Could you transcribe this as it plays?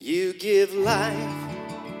You give life,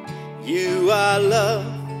 you are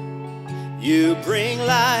love, you bring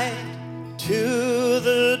light to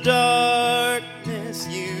the darkness,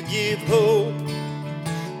 you give hope,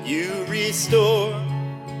 you restore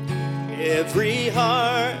every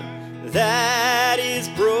heart that is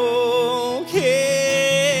broken.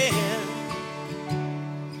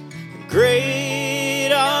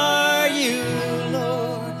 Great are you,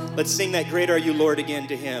 Lord. Let's sing that Great Are You, Lord again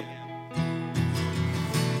to him.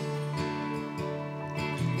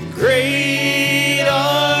 Great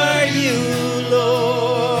are you,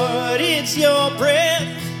 Lord. It's your breath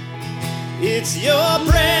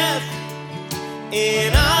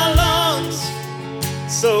in our lungs.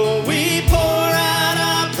 So we pour out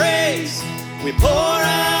our praise. We pour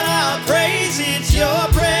out our praise. It's your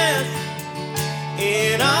breath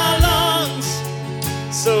in our lungs.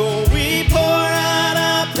 So we pour out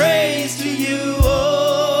our praise to you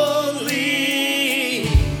only.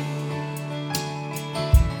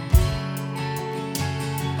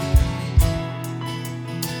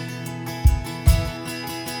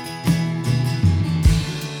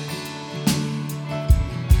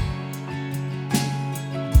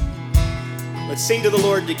 Let's sing to the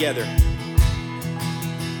Lord together.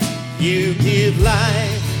 You give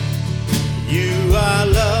life, you are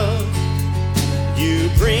love, you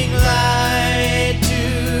bring light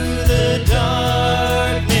to the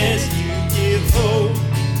darkness, you give hope,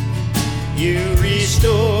 you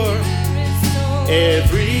restore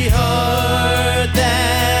every heart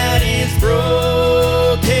that is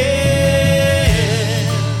broken.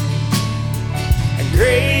 And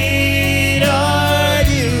great are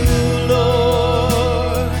you,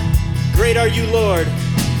 Lord. Great are you, Lord.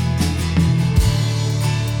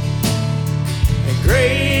 And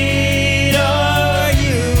great are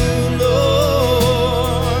you,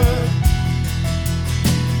 Lord.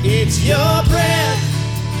 It's your breath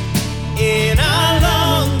in our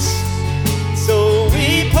lungs. So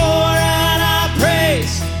we pour out our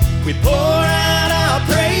praise. We pour out our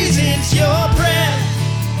praise. It's your breath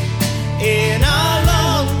in our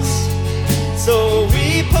lungs. So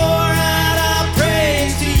we pour out our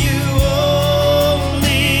praise to you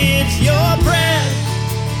only. It's your breath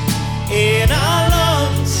in our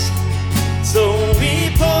lungs. So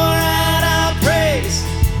we pour out our praise.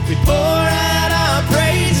 We pour out our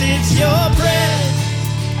praise. It's your breath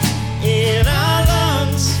in our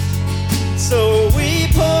lungs. So we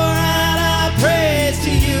pour out our praise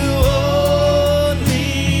to you only.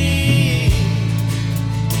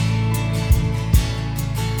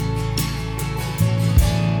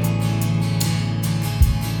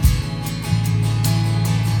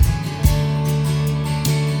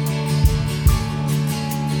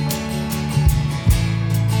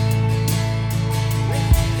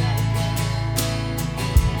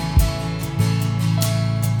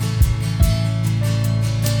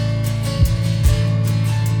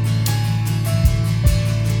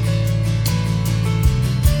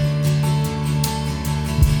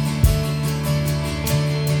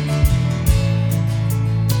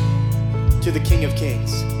 To the King of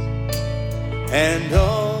Kings. And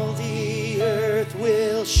all the earth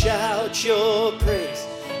will shout your praise.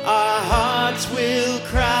 Our hearts will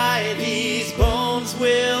cry, these bones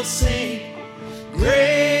will sing. Great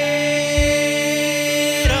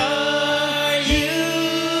are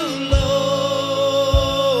you,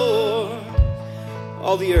 Lord.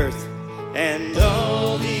 All the earth. And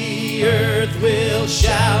all the earth will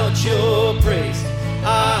shout your praise.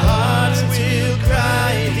 Our hearts will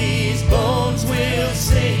cry, these bones will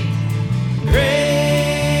sing. Great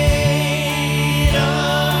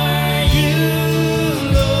are you,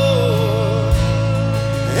 Lord.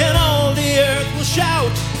 And all the earth will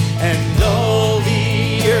shout, and all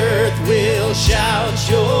the earth will shout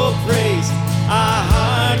your praise. Our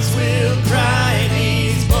hearts will cry,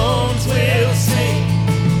 these bones will sing.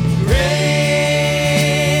 Great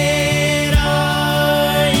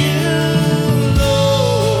are you, Lord.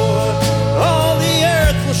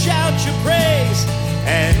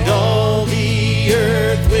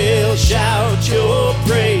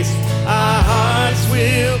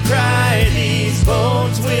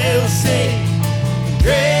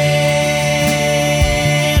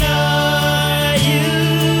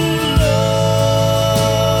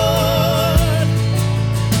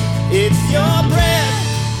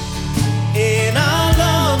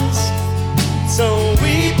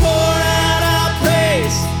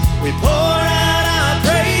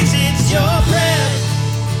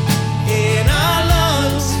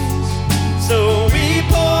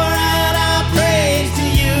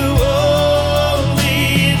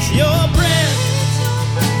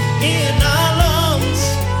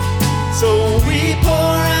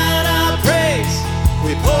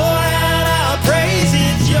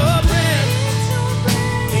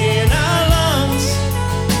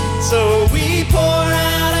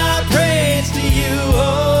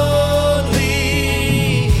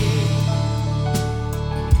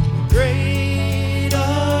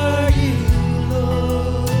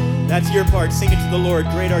 That's your part. Sing it to the Lord.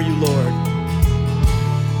 Great are you, Lord.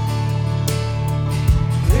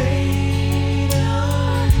 Great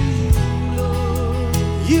are you,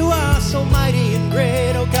 Lord. You are so mighty and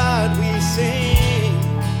great, oh God, we sing.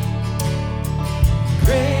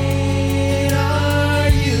 Great are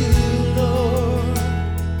you, Lord.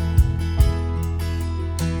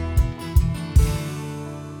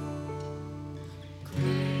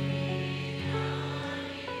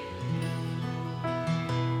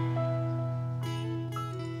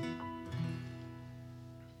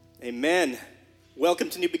 Amen. Welcome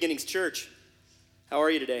to New Beginnings Church. How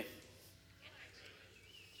are you today?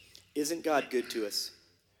 Isn't God good to us?